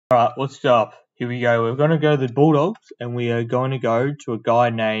Alright, what's up? Here we go. We're going to go to the Bulldogs, and we are going to go to a guy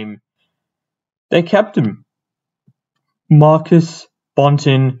named their captain, Marcus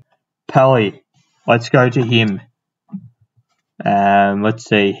Bontempelli. Let's go to him. Let's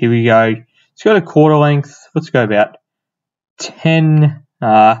see. Here we go. It's got a quarter length. Let's go about 10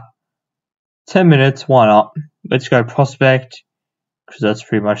 minutes. Why not? Let's go prospect, because that's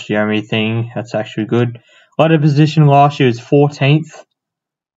pretty much the only thing that's actually good. Ladder position last year was 14th.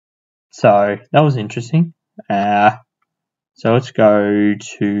 So that was interesting. So let's go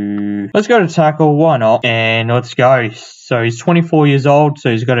to tackle, why not? And let's go. So he's 24 years old,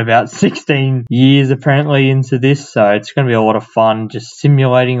 so he's got about 16 years apparently into this, so it's going to be a lot of fun just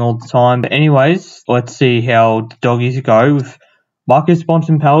simulating all the time. But anyways, let's see how the doggies go with Marcus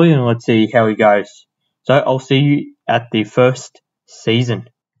Bontempelli, and let's see how he goes. So I'll see you at the first season.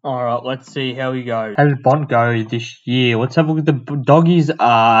 Alright, let's see how he goes. How did Bont go this year? Let's have a look at the doggies.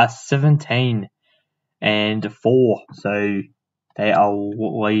 Are 17-4, so they are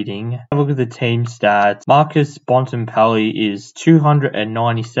leading. Have a look at the team stats. Marcus Bontempelli is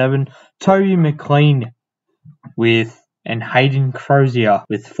 297. Toby McLean and Hayden Crozier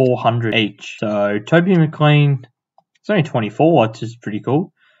with 400 each. So Toby McLean, it's only 24, which is pretty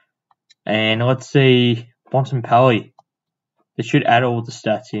cool. And let's see Bontempelli. They should add all the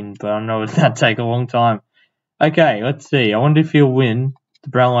stats in, but I know it's going to take a long time. Okay, let's see. I wonder if he'll win the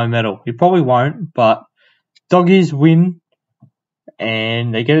Brownlow medal. He probably won't, but doggies win,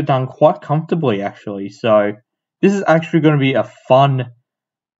 and they get it done quite comfortably, actually. So this is actually going to be a fun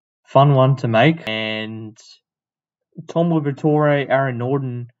one to make. And Tom Liberatore, Aaron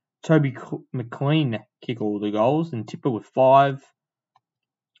Norton, Toby McLean kick all the goals, and Tipper with 5.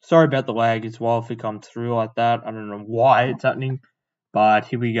 Sorry about the lag as well if it comes through like that. I don't know why it's happening, but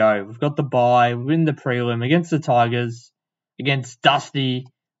here we go. We've got the bye. We win the prelim against the Tigers, against Dusty.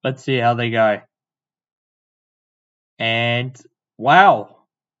 Let's see how they go. And wow,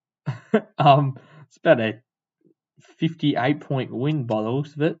 it's about a 58-point win by the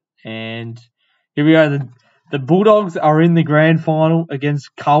looks of it. And here we go. The Bulldogs are in the grand final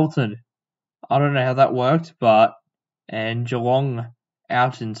against Carlton. I don't know how that worked, and Geelong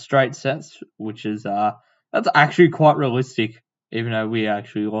out in straight sets, which is that's actually quite realistic, even though we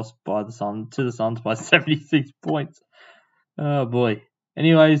actually lost to the Suns by 76 points. Oh boy.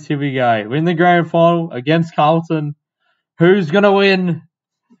 Anyways, here we go. We're in the grand final against Carlton. Who's gonna win?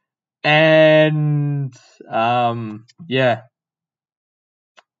 And yeah.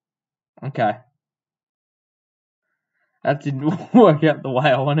 Okay. That didn't work out the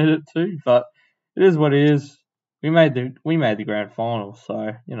way I wanted it to, but it is what it is. We made the grand final,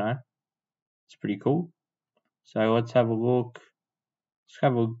 so you know it's pretty cool. So let's have a look. Let's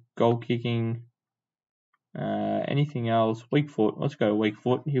have a goal kicking. Anything else? Weak foot. Let's go to weak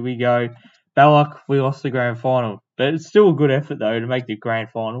foot. Here we go. Ballock, we lost the grand final, but it's still a good effort though to make the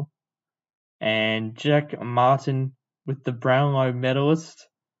grand final. And Jack Martin with the Brownlow medalist.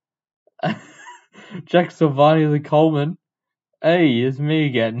 Jack Silvani the Coleman. Hey, it's me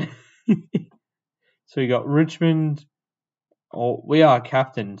again. So we got Richmond. Oh, we are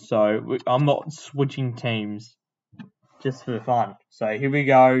captain, so I'm not switching teams just for fun. So here we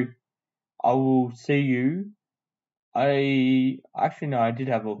go. I will see you. I did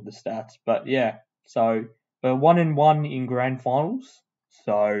have a look at the stats, but yeah. So we're 1-1 in grand finals.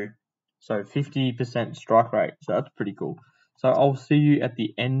 So 50% strike rate. So that's pretty cool. So I'll see you at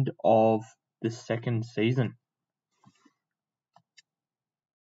the end of the second season.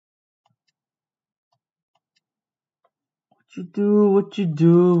 What you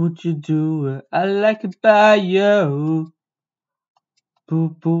do, I like it by you.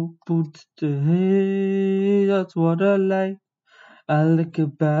 Boo, boo, boo, hey, that's what I like. I like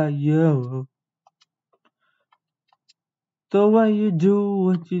it by you. The way you do,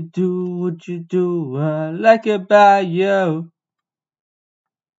 what you do, I like it by you.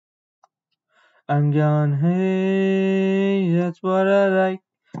 I'm gone, hey, that's what I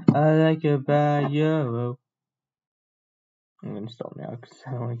like it by you. I'm gonna stop now because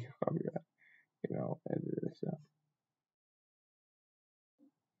I don't want to get copyright. Edit this out.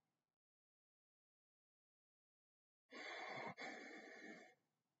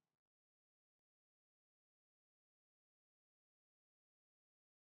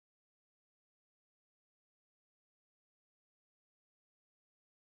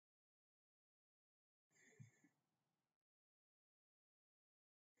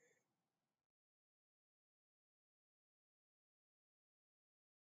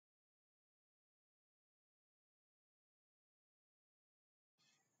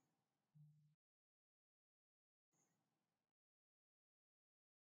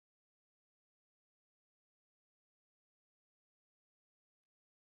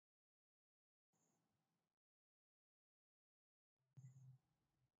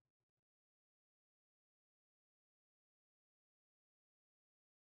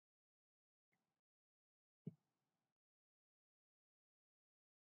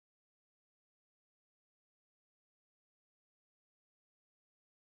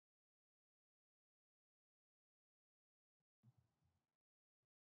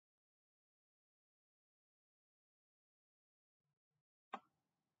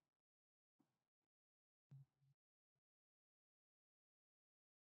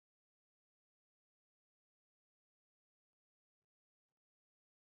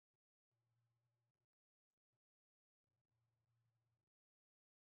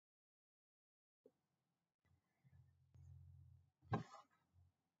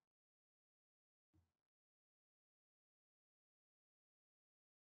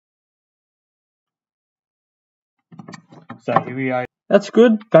 So here we go. That's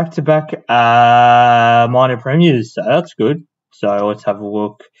good. Back-to-back minor premiers. So that's good. So let's have a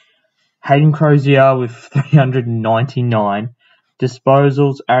look. Hayden Crozier with 399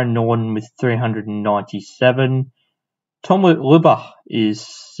 disposals. Aaron Norton with 397. Tom Libber is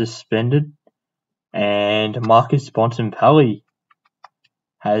suspended. And Marcus Bontempelli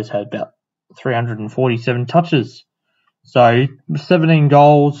has had about 347 touches. So 17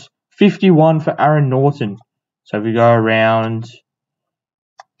 goals, 51 for Aaron Norton. So if we go around,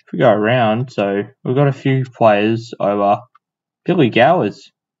 so we've got a few players over. Billy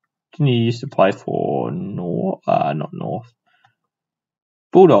Gowers. Didn't he used to play for not North.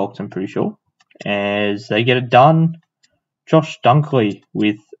 Bulldogs, I'm pretty sure. As they get it done, Josh Dunkley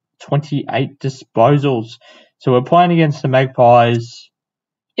with 28 disposals. So we're playing against the Magpies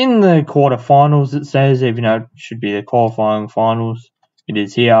in the quarterfinals, it says, even though it should be the qualifying finals. It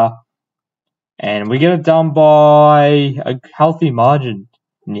is here. And we get it done by a healthy margin.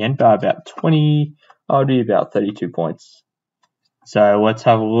 In the end, by about 20, I'll do about 32 points. So let's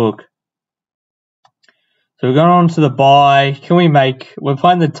have a look. So we're going on to the bye. We're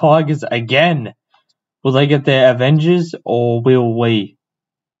playing the Tigers again. Will they get their Avengers or will we?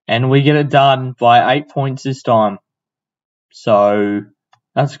 And we get it done by 8 points this time. So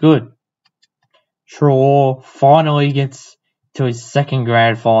that's good. Shaw finally gets to his second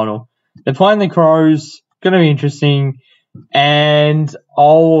grand final. They're playing the Crows. Going to be interesting. And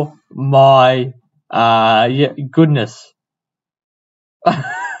oh my goodness. I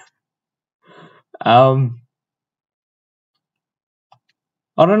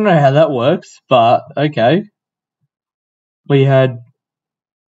don't know how that works, but okay. We had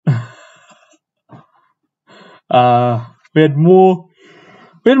more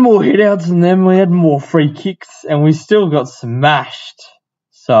hitouts than them. We had more free kicks, and we still got smashed.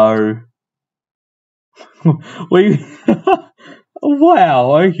 So we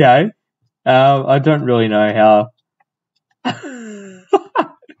wow. Okay. I don't really know how.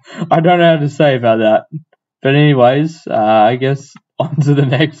 I don't know how to say about that. But anyways, I guess on to the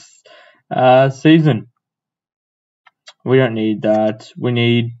next season. We don't need that. We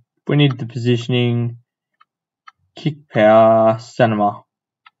need the positioning, kick power, cinema.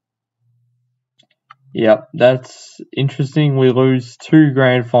 Yep, that's interesting. We lose 2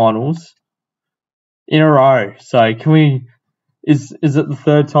 grand finals in a row. So can we? Is it the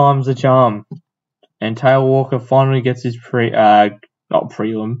third time's a charm? And Taylor Walker finally gets his not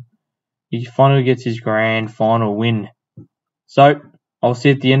prelim. He finally gets his grand final win. So I'll see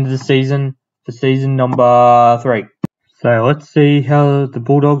at the end of the season for season number 3. So let's see how the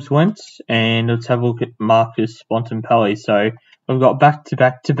Bulldogs went, and let's have a look at Marcus Bontempelli. So we've got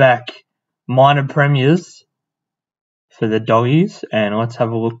back-to-back minor premiers for the Doggies, and let's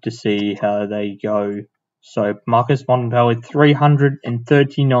have a look to see how they go. So Marcus Bontempelli,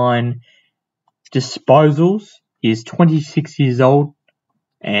 339 disposals. He's 26 years old,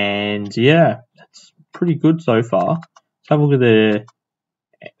 and yeah, that's pretty good so far. Let's have a look at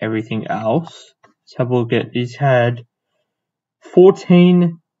everything else. Let's have a look at, he's had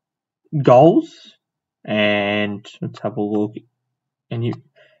 14 goals, and let's have a look. And he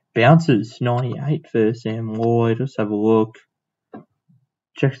bounces 98 for Sam Lloyd. Let's have a look.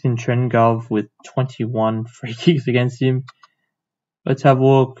 Jackson Trengove with 21 free kicks against him. Let's have a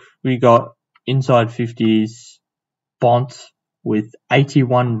look. We got inside 50s Bont with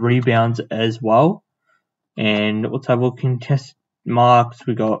 81 rebounds as well. And let's have a look. Contested marks.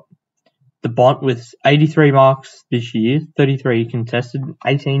 We got the Bont with 83 marks this year, 33 contested,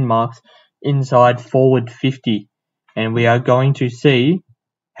 18 marks inside forward 50. And we are going to see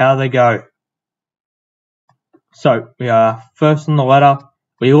how they go. So we are first on the ladder.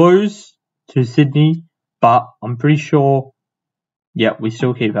 We lose to Sydney, but I'm pretty sure, yeah, we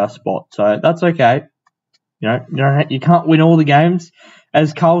still keep our spot. So that's okay. You can't win all the games.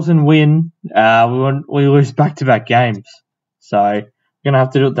 As Carlton win, we lose back-to-back games. So we're gonna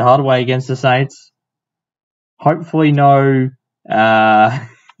have to do it the hard way against the Saints. Hopefully no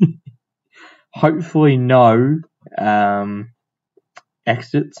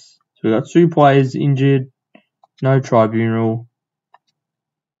exits. So we got 2 players injured, no tribunal.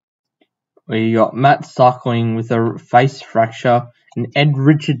 We got Matt Suckling with a face fracture, and Ed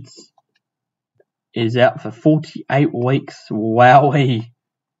Richards is out for 48 weeks. Wowee.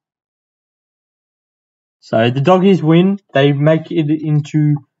 So the Doggies win. They make it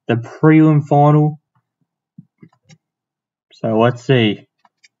into the prelim final. So let's see.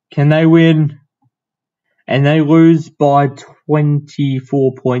 Can they win? And they lose by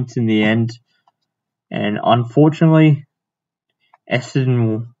 24 points in the end. And unfortunately, Essendon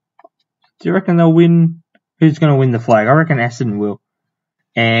will... Do you reckon they'll win Who's going to win the flag? I reckon Essendon will.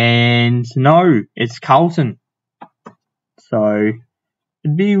 And no, it's Carlton. So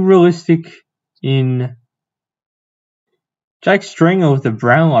it'd be realistic in Jake Stringer with the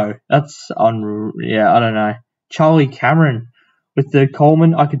Brownlow. That's yeah, I don't know. Charlie Cameron with the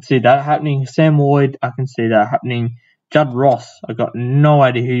Coleman, I could see that happening. Sam Lloyd, I can see that happening. Judd Ross, I got no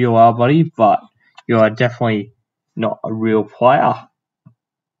idea who you are, buddy, but you are definitely not a real player.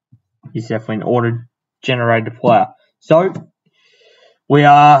 He's definitely an auto-generated player. So we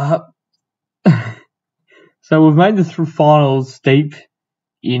are. So we've made the finals deep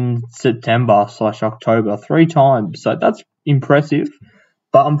in September/October 3 times. So that's impressive.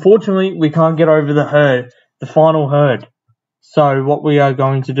 But unfortunately, we can't get over the final herd. So what we are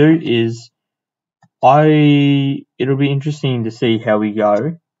going to do is, it'll be interesting to see how we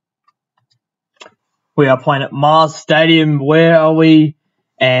go. We are playing at Mars Stadium. Where are we?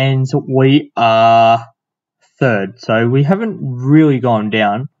 And we are 3rd. So we haven't really gone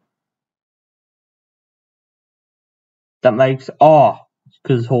down. That makes,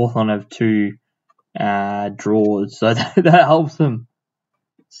 because Hawthorn have 2 draws, so that helps them.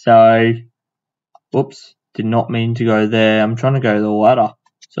 So, whoops, did not mean to go there. I'm trying to go to the ladder.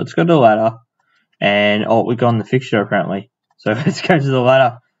 So let's go to the ladder. And, we got on the fixture apparently. So let's go to the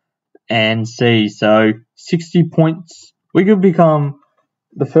ladder and see. So 60 points. We could become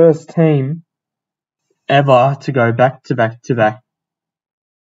the first team ever to go back to back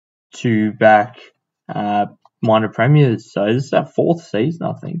minor premiers. So this is our 4th season,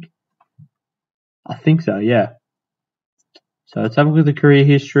 I think. I think so, yeah. So let's have a look at the career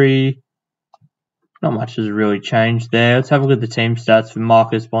history. Not much has really changed there. Let's have a look at the team stats for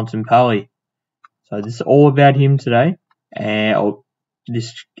Marcus Bontempelli. So this is all about him today, or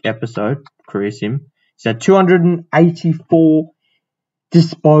this episode, career sim. He's had 284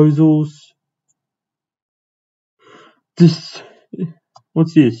 disposals.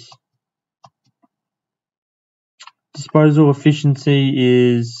 What's this? Disposal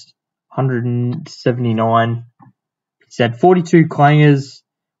efficiency is 179. He's had 42 clangers,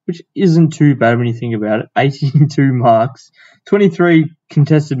 which isn't too bad when you think about it. 82 marks, 23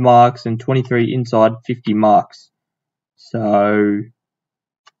 contested marks, and 23 inside 50 marks. So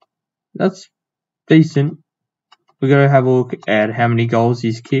that's decent. We're going to have a look at how many goals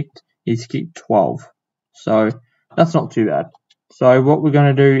he's kicked. He's kicked 12. So that's not too bad. So what we're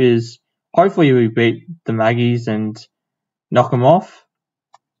going to do is, hopefully we beat the Maggies and knock them off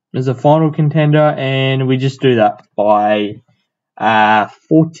as a final contender, and we just do that by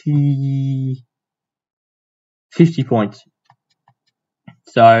 50 points.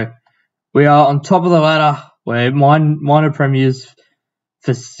 So we are on top of the ladder. We're minor premiers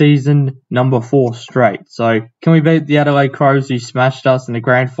for season number 4 straight. So can we beat the Adelaide Crows who smashed us in the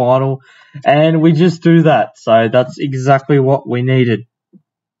grand final? And we just do that. So that's exactly what we needed.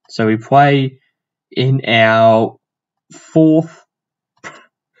 So we play in our 4th.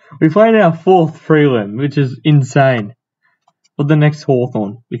 We played our 4th prelim, which is insane. For the next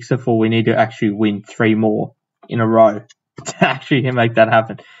Hawthorn, except for we need to actually win 3 more in a row to actually make that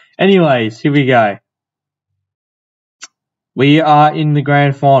happen. Anyways, here we go. We are in the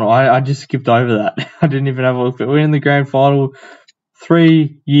grand final. I just skipped over that. I didn't even have a look, but we're in the grand final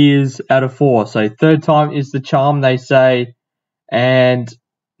 3 years out of 4. So 3rd time is the charm, they say. And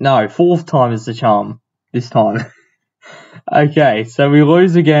no, 4th time is the charm this time. Okay, so we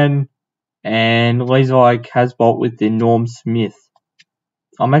lose again, and Levi Casbolt with the Norm Smith.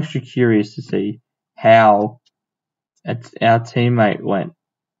 I'm actually curious to see how our teammate went.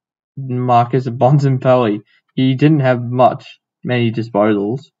 Marcus Bontempelli. He didn't have many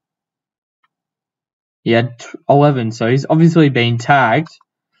disposals. He had 11, so he's obviously been tagged.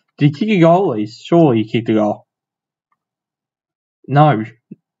 Did he kick a goal at least? Surely he kicked a goal. No.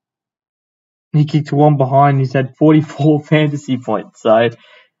 He kicked 1 behind. He's had 44 fantasy points. So,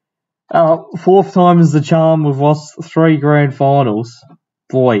 4th time is the charm. We've lost 3 grand finals.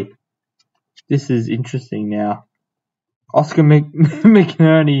 Boy, this is interesting now. Oscar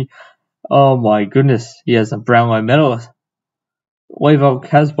McNerney. Oh my goodness. He has a Brownlow medalist. Levi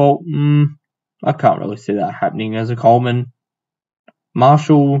Casbolt. I can't really see that happening as a Coleman.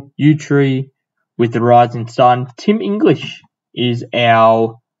 Marshall Utree with the Rising Sun. Tim English is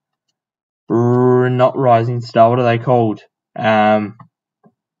our not Rising Star. What are they called? What are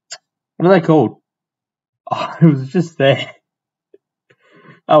they called? Oh, it was just there.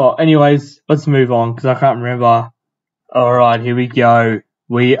 Oh well, anyways, let's move on because I can't remember. Alright, here we go.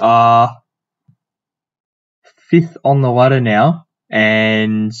 We are 5th on the ladder now,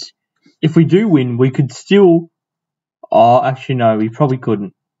 and if we do win, we could still... Oh, actually no, we probably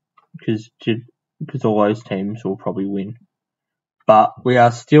couldn't, because because all those teams will probably win. But we are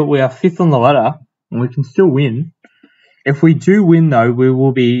 5th on the ladder, and we can still win. If we do win, though, we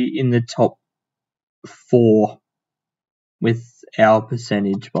will be in the top 4 with our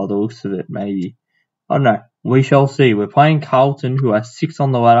percentage, by the looks of it, maybe. I don't know. We shall see. We're playing Carlton, who are 6th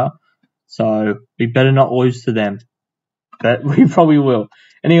on the ladder, so we better not lose to them. But we probably will.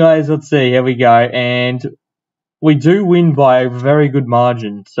 Anyways, let's see. Here we go. And we do win by a very good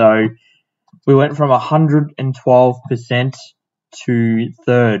margin. So we went from 112% to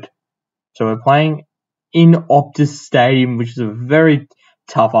 3rd. So we're playing in Optus Stadium, which is a very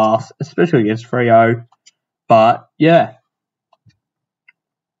tough ask, especially against Freo. But yeah,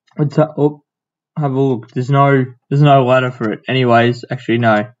 let's have a look. There's no ladder for it. Anyways, actually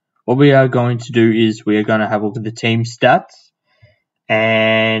no. What we are going to do is we are going to have a look at the team stats,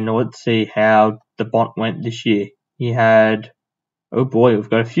 and let's see how the Bont went this year. He had, oh boy, we've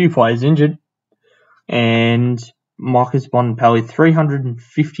got a few players injured, and Marcus Bontempelli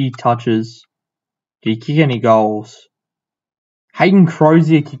 350 touches. Did he kick any goals? Hayden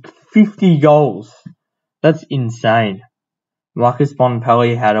Crozier kicked 50 goals. That's insane. Marcus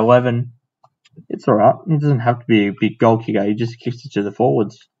Bontempelli had 11. It's alright. He doesn't have to be a big goal kicker. He just kicks it to the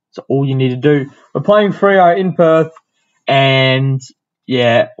forwards. That's all you need to do. We're playing Freo in Perth. And,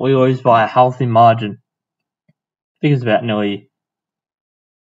 yeah, we lose by a healthy margin. I think it's about nearly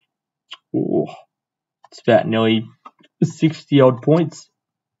 60-odd points.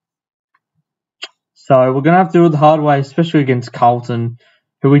 So we're going to have to do it the hard way, especially against Carlton,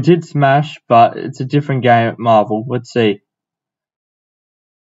 who we did smash, but it's a different game at Marvel. Let's see.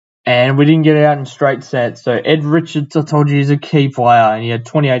 And we didn't get it out in straight sets. So Ed Richards, I told you, he's a key player, and he had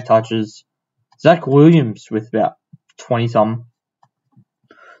 28 touches. Zach Williams with about 20-something.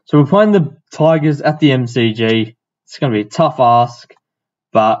 So we're playing the Tigers at the MCG. It's going to be a tough ask,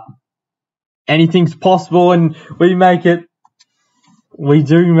 but anything's possible, and we make it. We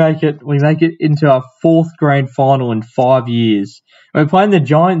do make it. We make it into our 4th grand final in 5 years. We're playing the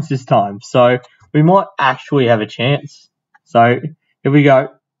Giants this time, so we might actually have a chance. So here we go.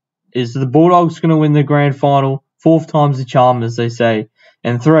 Is the Bulldogs going to win the grand final? 4th time's the charm, as they say.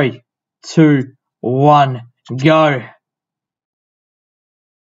 And 3, 2, 1, go.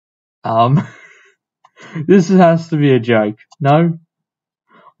 This has to be a joke. No?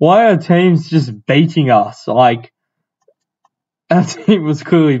 Why are teams just beating us? Like, our team was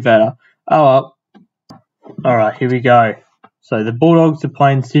clearly better. Oh well. Alright, here we go. So the Bulldogs are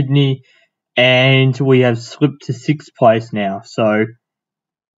playing Sydney, and we have slipped to 6th place now. So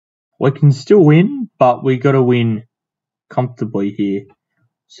we can still win, but we got to win comfortably here.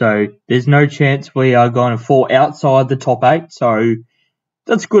 So there's no chance we are going to fall outside the top 8. So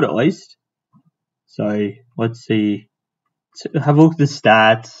that's good at least. So let's see. Have a look at the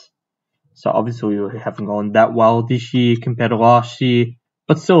stats. So obviously we haven't gone that well this year compared to last year.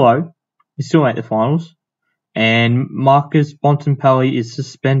 But still though, we still make the finals. And Marcus Bontempelli is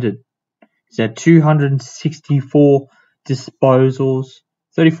suspended. He's had 264 disposals,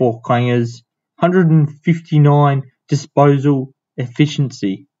 34 clangers, 159 disposal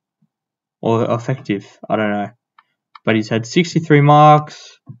efficiency. Or effective, I don't know. But he's had 63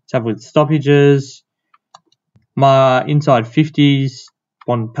 marks. Let's have a look at stoppages. Inside 50s,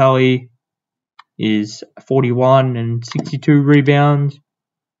 Bontempelli is 41 and 62 rebounds.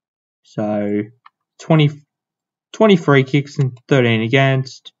 So 20 free kicks and 13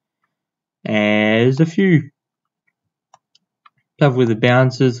 against. And there's a few. Let's have a look at the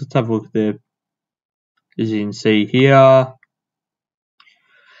bounces. Let's have a look at the, as you can see here.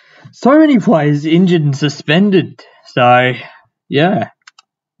 So many players injured and suspended. So, yeah.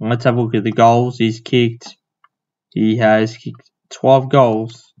 Let's have a look at the goals he's kicked. He has kicked 12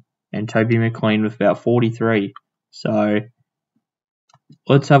 goals. And Toby McLean with about 43. So,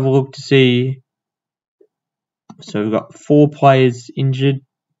 let's have a look to see. So, we've got 4 players injured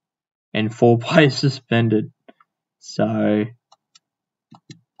and 4 players suspended. So,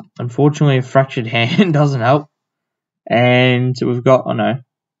 unfortunately, a fractured hand doesn't help. And we've got,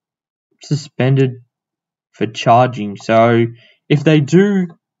 suspended for charging. So, if they do,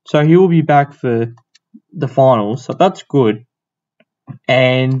 so he will be back for the finals. So, that's good.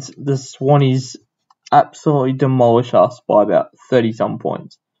 And the Swannies absolutely demolish us by about 30-some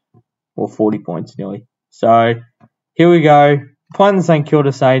points. Or 40 points nearly. So, here we go. Playing the St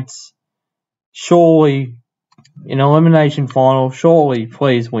Kilda Saints. Surely, in elimination final, surely,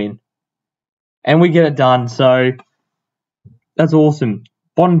 please win. And we get it done. So, that's awesome.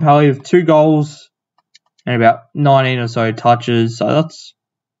 Bontempelli with 2 goals and about 19 or so touches. So, that's...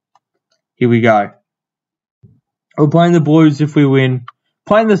 Here we go. We're playing the Blues if we win.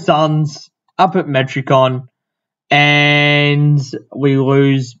 Playing the Suns. up at Metricon, and we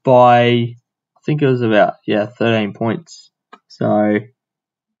lose by, I think it was about 13 points. So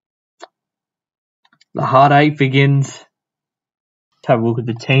the heartache begins. Let's have a look at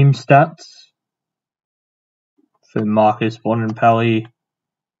the team stats for Marcus Bontempelli.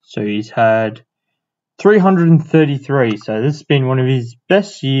 So he's had 333. So this has been one of his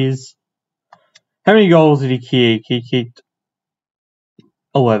best years. How many goals did he kick? He kicked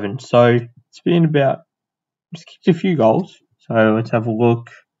 11. So it's been he's kicked a few goals. So let's have a look.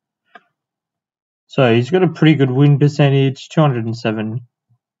 So he's got a pretty good win percentage, 207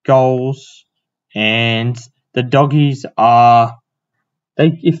 goals. And the Doggies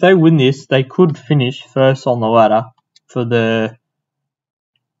if they win this, they could finish first on the ladder for the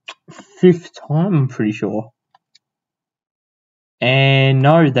 5th time, I'm pretty sure. And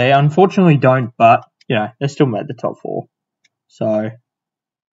no, they unfortunately don't, but, they still made the top 4. So,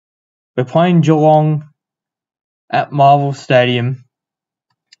 we're playing Geelong at Marvel Stadium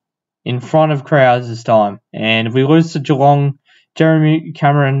in front of crowds this time. And if we lose to Geelong, Jeremy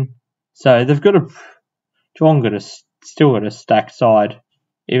Cameron, so they've got Geelong still got a stacked side,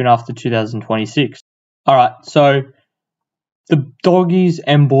 even after 2026. Alright, so the Doggies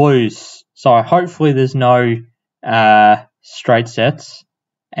and Blues. So hopefully there's no straight sets.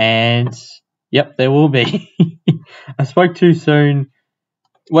 And yep, there will be. I spoke too soon.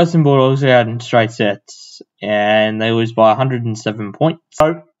 Western Bulldogs are out in straight sets, and they lose by 107 points.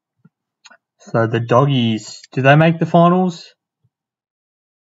 So the Doggies, do they make the finals?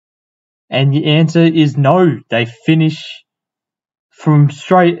 And the answer is no. They finish from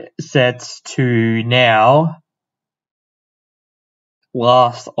straight sets to now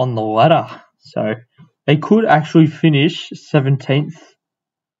last on the ladder. So they could actually finish 17th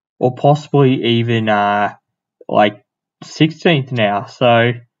or possibly even 16th now.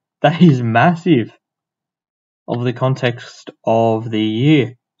 So that is massive of the context of the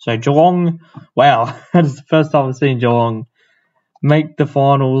year. So Geelong, wow, that is the first time I've seen Geelong make the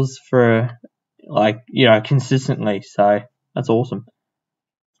finals for consistently. So that's awesome.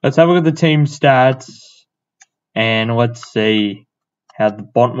 Let's have a look at the team stats and let's see how the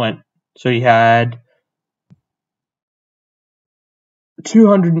Bont went. So he had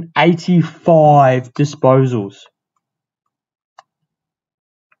 285 disposals.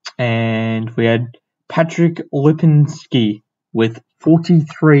 And we had Patrick Lipinski with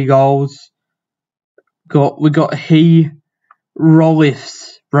 43 goals. We got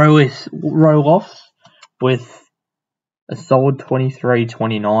Roloffs with a solid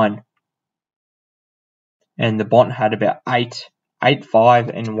 23-29. And the Bont had about 8, 5,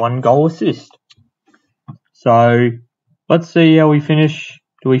 and 1 goal assist. So let's see how we finish.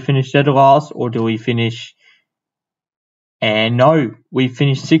 Do we finish dead last or do we finish? And no, we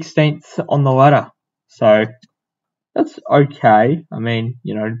finished 16th on the ladder. So that's okay. I mean,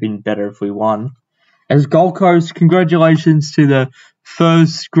 it'd been better if we won. As Gold Coast, congratulations to the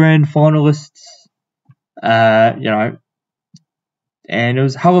first grand finalists. And it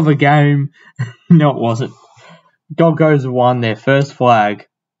was a hell of a game. No, it wasn't. Gold Coast won their first flag.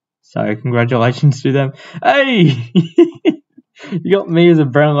 So congratulations to them. Hey! You got me as a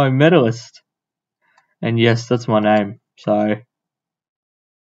Brownlow medalist. And yes, that's my name. So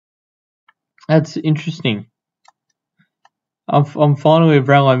that's interesting. I'm finally a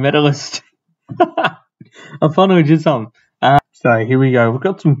Brownlow medalist. I finally did something. So here we go. We've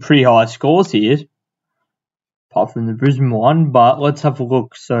got some pretty high scores here, apart from the Brisbane one. But let's have a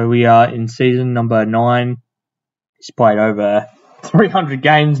look. So we are in season number 9. He's played over 300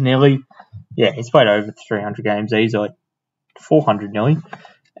 games nearly. Yeah, he's played over 300 games easily. 400 nearly.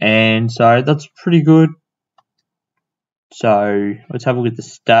 And so that's pretty good. So let's have a look at the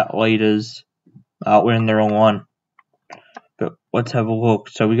stat leaders. We're in the wrong one. But let's have a look.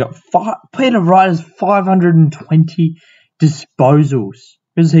 So we got Peter Wright has 520 disposals.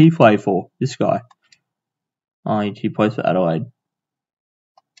 Who does he play for? This guy. He plays for Adelaide.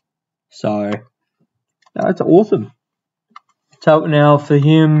 So that's awesome. So now for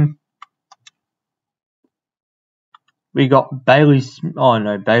him, we got Bailey. Oh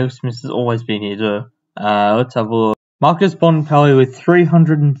no, Bailey Smith has always been here too. Let's have a look. Marcus Bontempelli with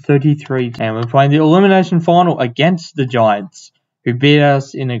 333, and we're playing the elimination final against the Giants, who beat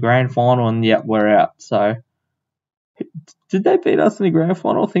us in the grand final, and yet we're out. So, did they beat us in the grand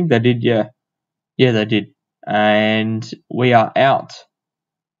final? I think they did, yeah. Yeah, they did. And we are out.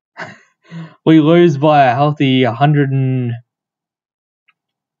 We lose by a healthy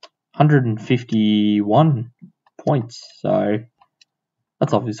 151 points, so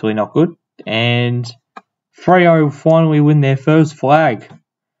that's obviously not good. And Freo finally win their first flag.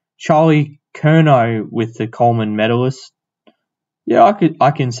 Charlie Kerno with the Coleman medalist. Yeah,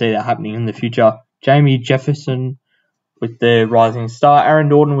 I can see that happening in the future. Jamie Jefferson with the Rising Star. Aaron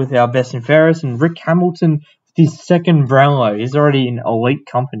Norton with our Best and Fairest. And Rick Hamilton with his second Brownlow. He's already in elite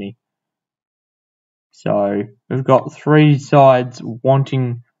company. So we've got 3 sides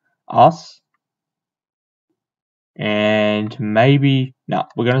wanting us. And maybe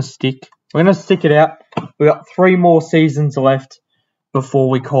we're gonna stick it out. We got 3 more seasons left before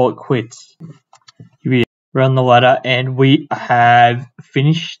we call it quits. We're on the ladder and we have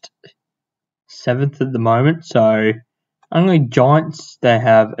finished 7th at the moment. So only Giants, they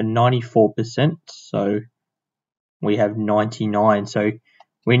have a 94%. So we have 99. So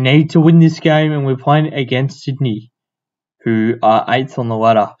we need to win this game, and we're playing against Sydney, who are 8th on the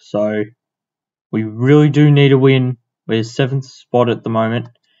ladder. So we really do need a win. We're 7th spot at the moment.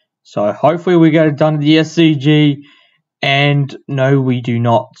 So hopefully we get it done at the SCG. And no, we do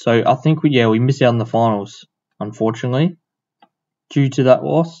not. So I think we miss out on the finals, unfortunately, due to that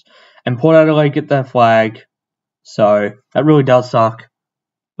loss. And Port Adelaide get that flag. So that really does suck.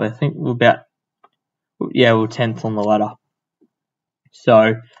 But I think we're 10th on the ladder.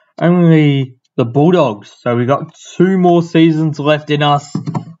 So only the Bulldogs. So we got 2 more seasons left in us.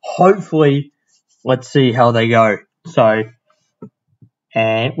 Hopefully, let's see how they go. So,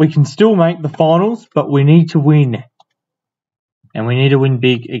 and we can still make the finals, but we need to win. And we need to win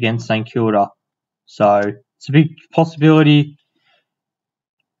big against St Kilda. So it's a big possibility.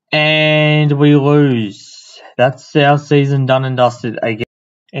 And we lose. That's our season done and dusted again.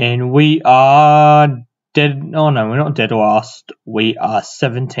 And we are dead. Oh no, we're not dead last. We are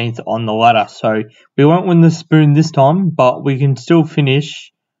 17th on the ladder. So we won't win the spoon this time, but we can still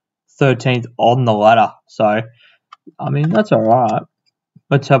finish 13th on the ladder. So, I mean, that's alright.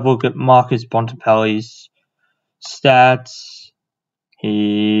 Let's have a look at Marcus Bontempelli's stats.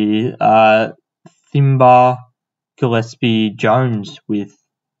 He, Thimba Gillespie Jones with,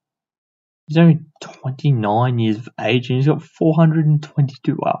 he's only 29 years of age and he's got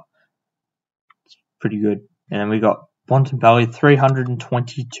 422. Wow. It's pretty good. And then we got Bontempelli,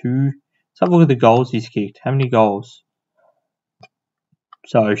 322. Let's have a look at the goals he's kicked. How many goals?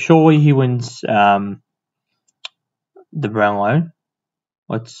 So surely he wins the Brownlow.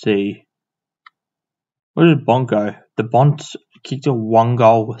 Let's see. Where did Bont go? The Bont kicked a 1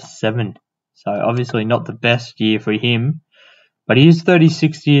 goal with 7. So obviously not the best year for him. But he is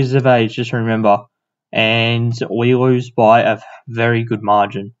 36 years of age, just remember. And we lose by a very good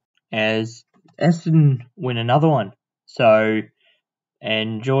margin. As Essendon win another one. So,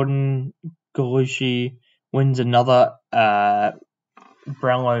 and Jordan Galushi wins another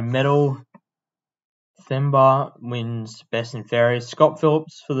Brownlow medal. Themba wins Best and Fairest. Scott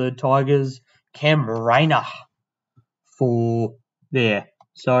Phillips for the Tigers. Cam Rayner for there.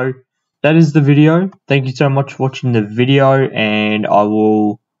 So that is the video. Thank you so much for watching the video, and I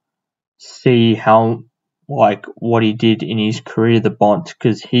will see how what he did in his career, the Bont,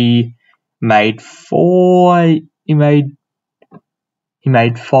 because he made 5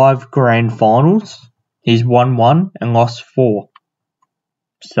 grand finals. He's won 1 and lost 4.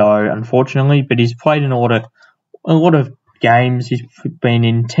 So unfortunately, but he's played in a lot of games. He's been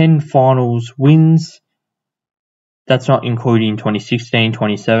in 10 finals wins. That's not including 2016,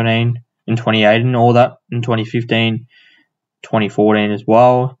 2017, and 2018, all that, and 2015, 2014 as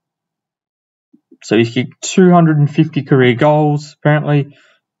well. So he's kicked 250 career goals, apparently.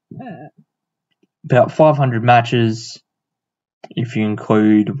 About 500 matches, if you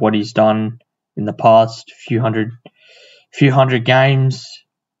include what he's done in the past, few hundred games,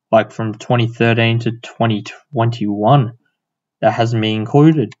 like from 2013 to 2021. That hasn't been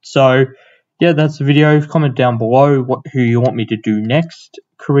included. So, yeah, that's the video. Comment down below who you want me to do next,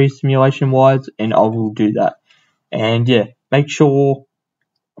 career simulation wise, and I will do that. And yeah, make sure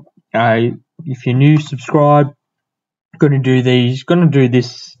if you're new, subscribe. Gonna do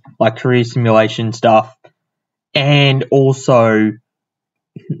this like career simulation stuff, and also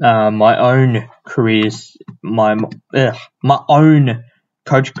my own careers, my own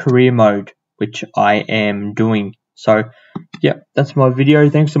coach career mode, which I am doing. So, yeah, that's my video.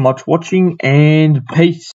 Thanks so much for watching, and peace.